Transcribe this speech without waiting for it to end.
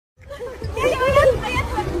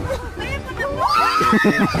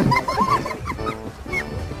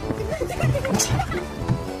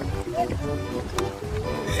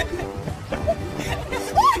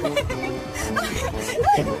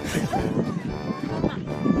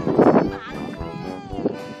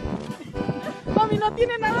Mami, no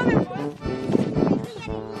tiene nada de bueno.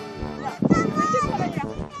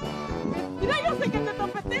 Mira, yo sé que te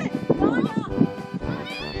topeté.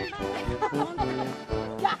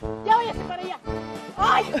 Ya váyase para allá.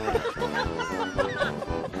 ¡Ay!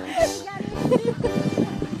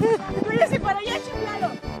 Váyase para allá, chiflado.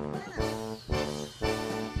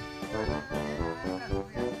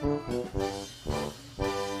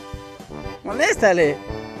 Moléstale.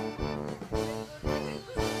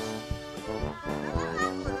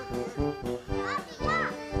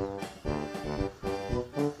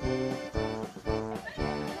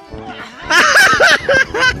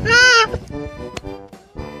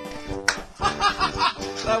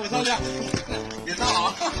我操亮，别闹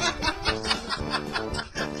啊！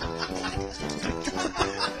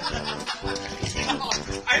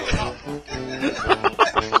哎呦我操！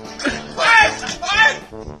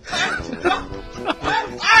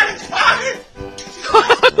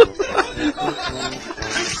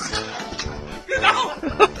别闹！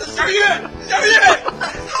小玉，小玉，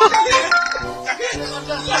小玉，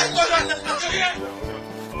过来，小玉。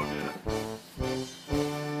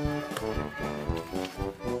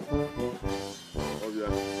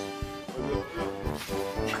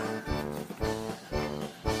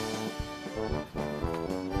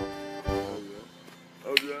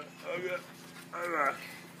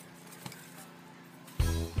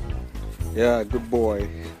Yeah, good boy.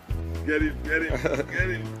 Get him, get him, get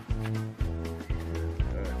him.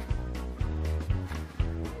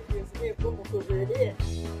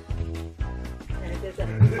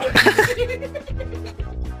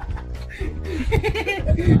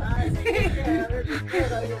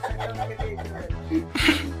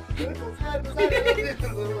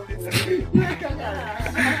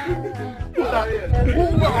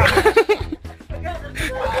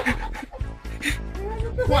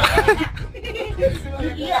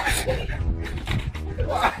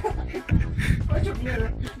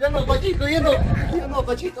 Ya no, Pachito, ya no,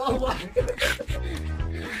 Pachito, agua.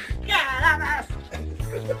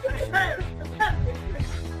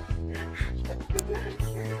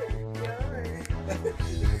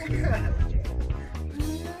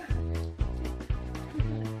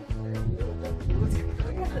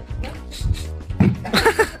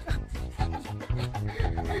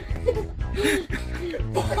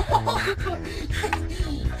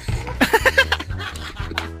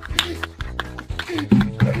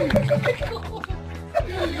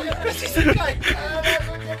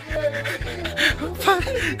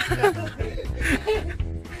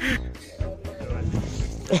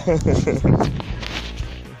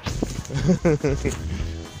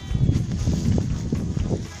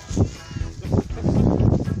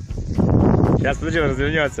 Сейчас, подожди, он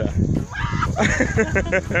развернется.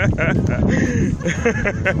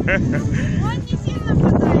 Он не сильно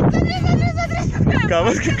мотает. Смотри.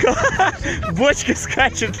 Кого? Бочка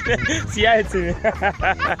скачет с яйцами.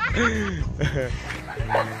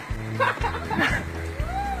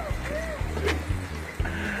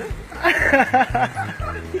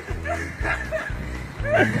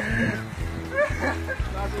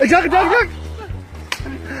 Жак!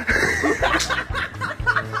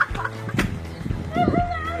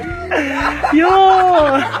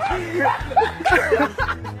 ¡Yo!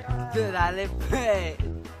 Dale, pe.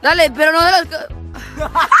 Dale, pero no de las...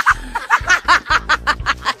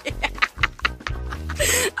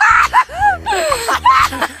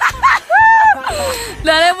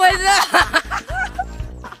 Dale, pues.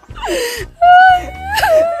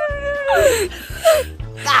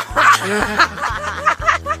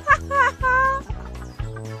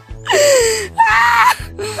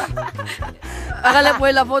 Hágale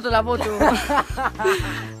pues la foto. La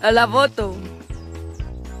foto.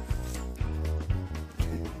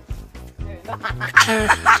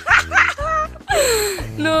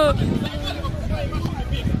 No.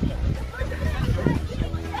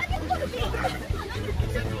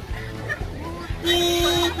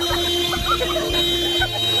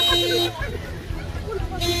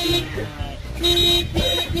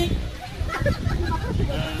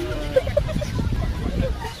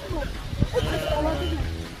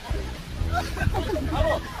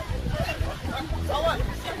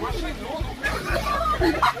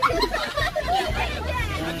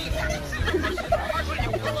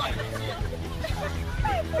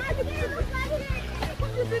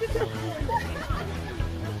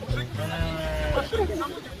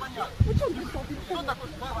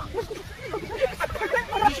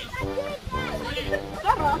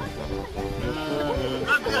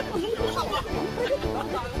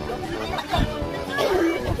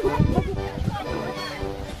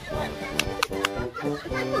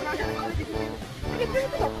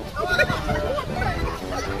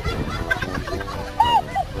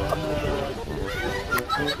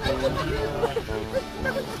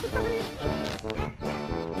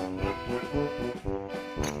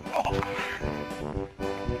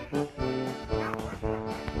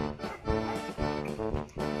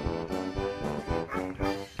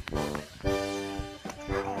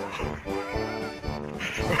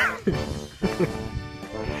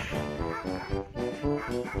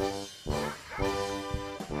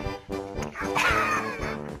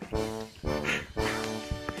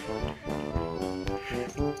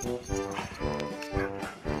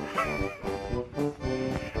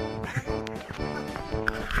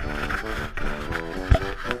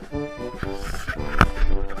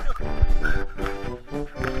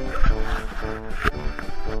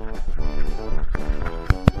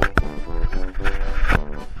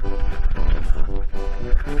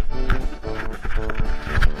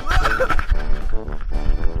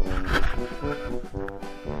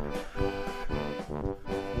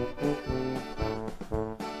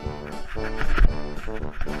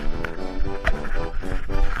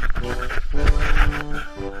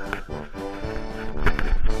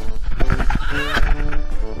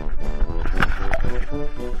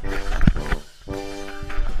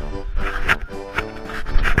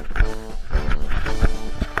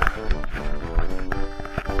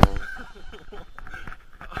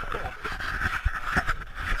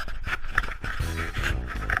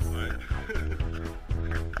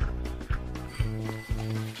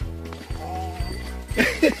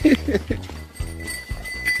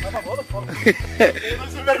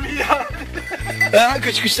 Nasıl vermiyor ya? Ha,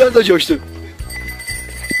 kışkışlar da coştu.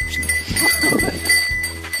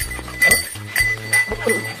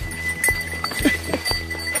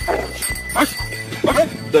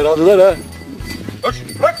 Daraldılar ha. Koş,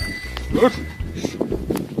 bırak. Dur.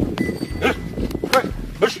 Bırak,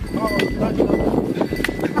 koş.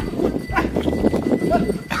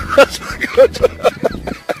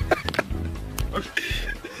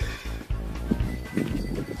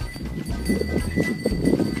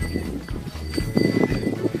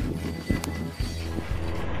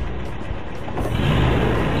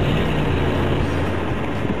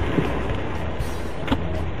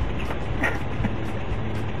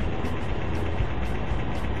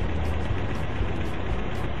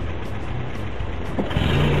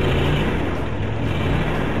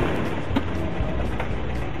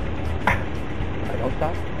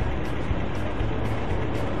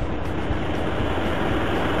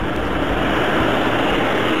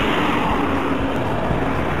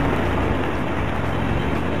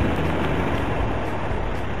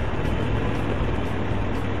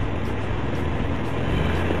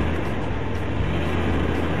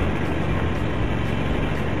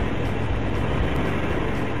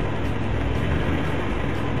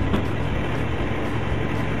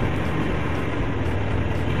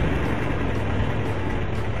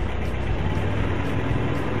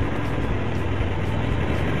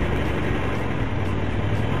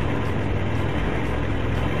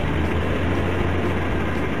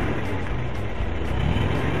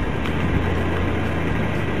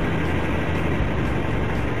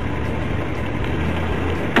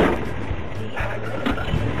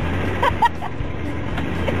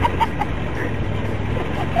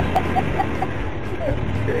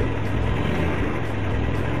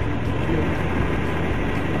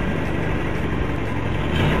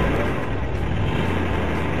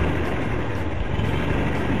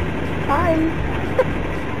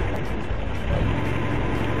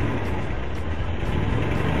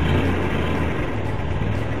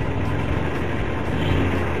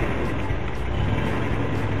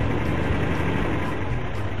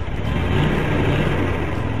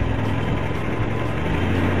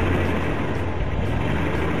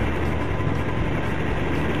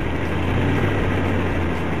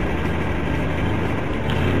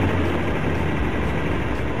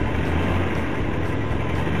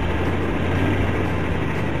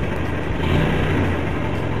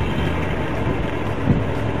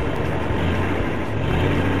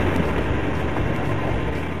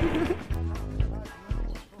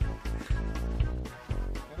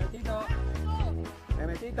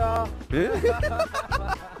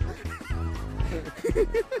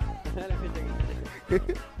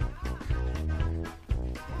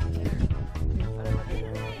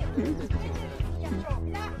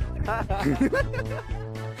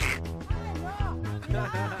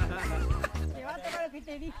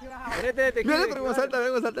 Mira el otro, cómo salta, ve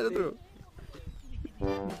cómo salta el otro.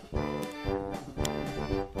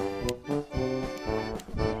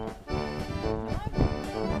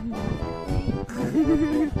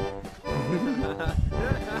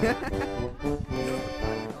 Ya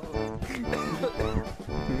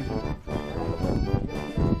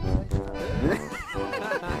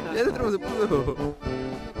dentro se puso.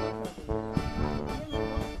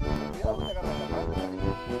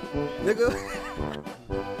 Ya quedó.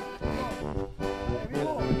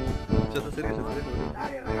 Ya está cerca, ya está cerca.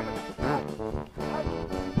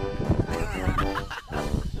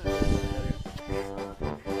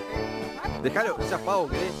 Déjalo, ese apago,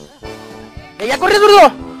 ¿qué? ¡Ya corre,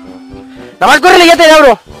 zurdo! Nada más córrele, ya te la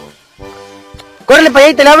abro. Córrele para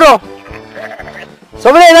allá y te la abro.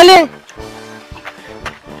 ¡Sobre, dale!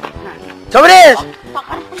 ¡Sobres!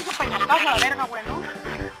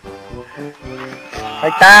 Ahí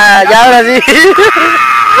está, ya ahora sí.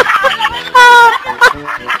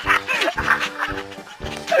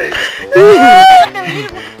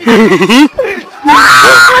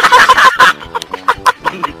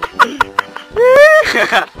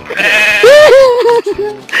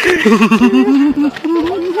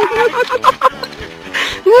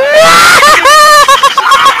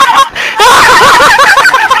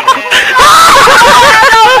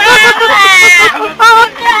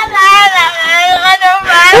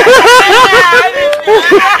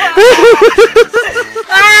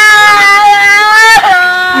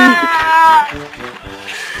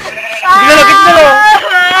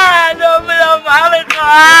 No me lo mames, no.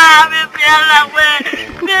 Mi pierna, güey.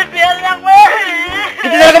 Mi pierna, güey.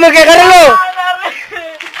 ¡Quítalo como que agárralo!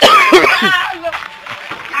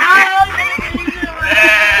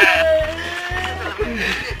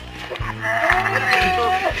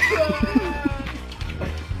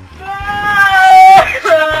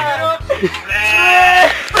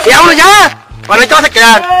 ¡Ya, vámonos ya! Bueno, ahí te vas a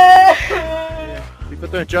quedar. Il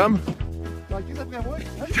fait un chum.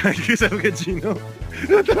 Qui ça fait Gino?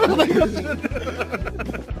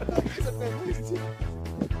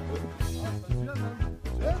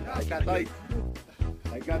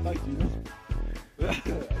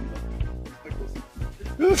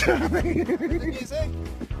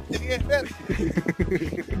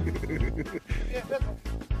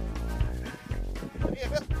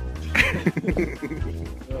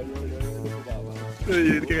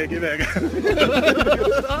 Che venga.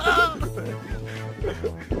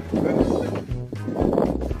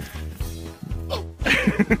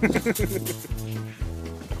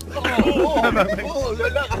 Oh, lo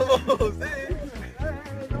agarramos,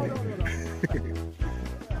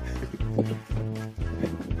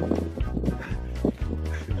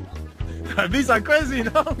 These are crazy,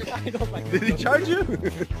 no? Did he charge you?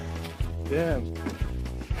 Damn.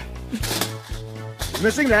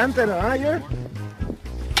 Missing the antenna, huh, here?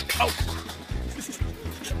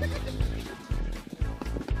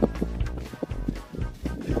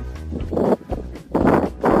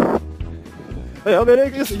 Hey, I'll be there,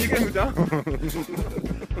 you can move down.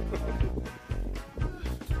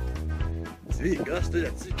 Tu sais, les gosses, toi,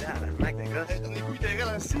 là-dessus, tabarnak, des gosses. T'as des couilles d'intérêt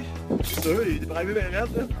là-dessus. C'est sûr, il est bravé bien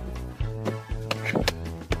raide, là.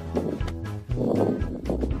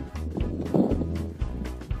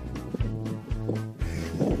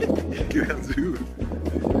 Perdu.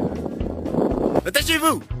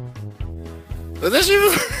 Attachez-vous!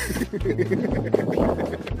 Attachez-vous!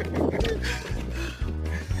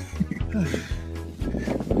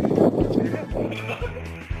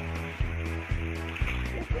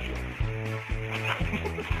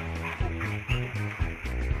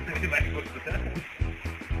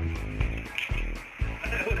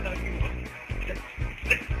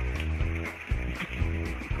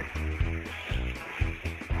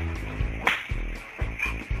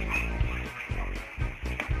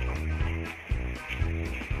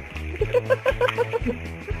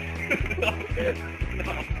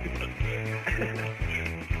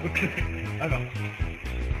 Alors.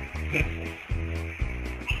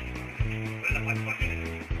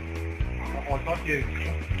 On sent que...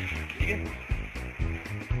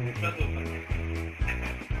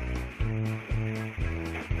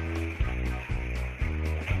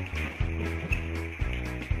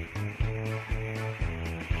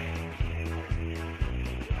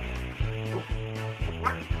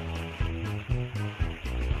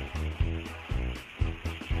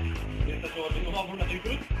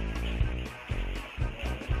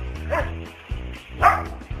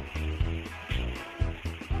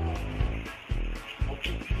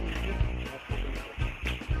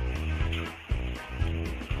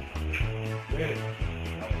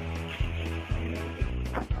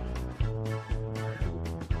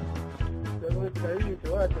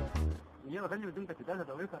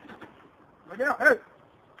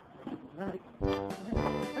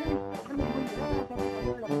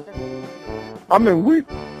 Ah mais oui.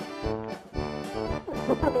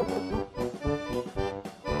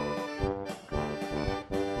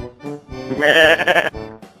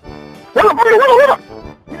 ¡Vuelo, vuelo, vuelo, vuelo!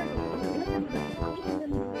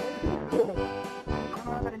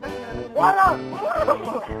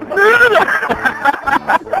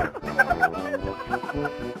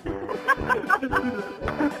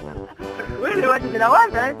 Uy, guacho, se la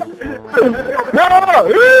aguanta, ¿eh? ¡No!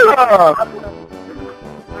 ¡Mira!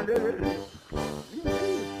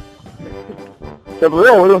 Se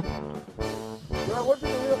pudrió, boludo.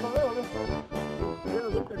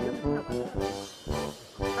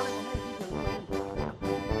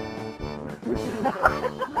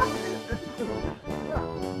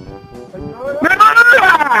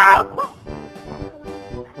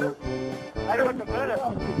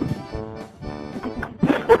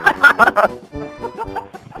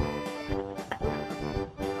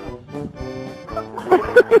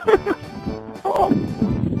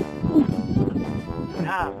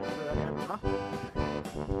 Ah.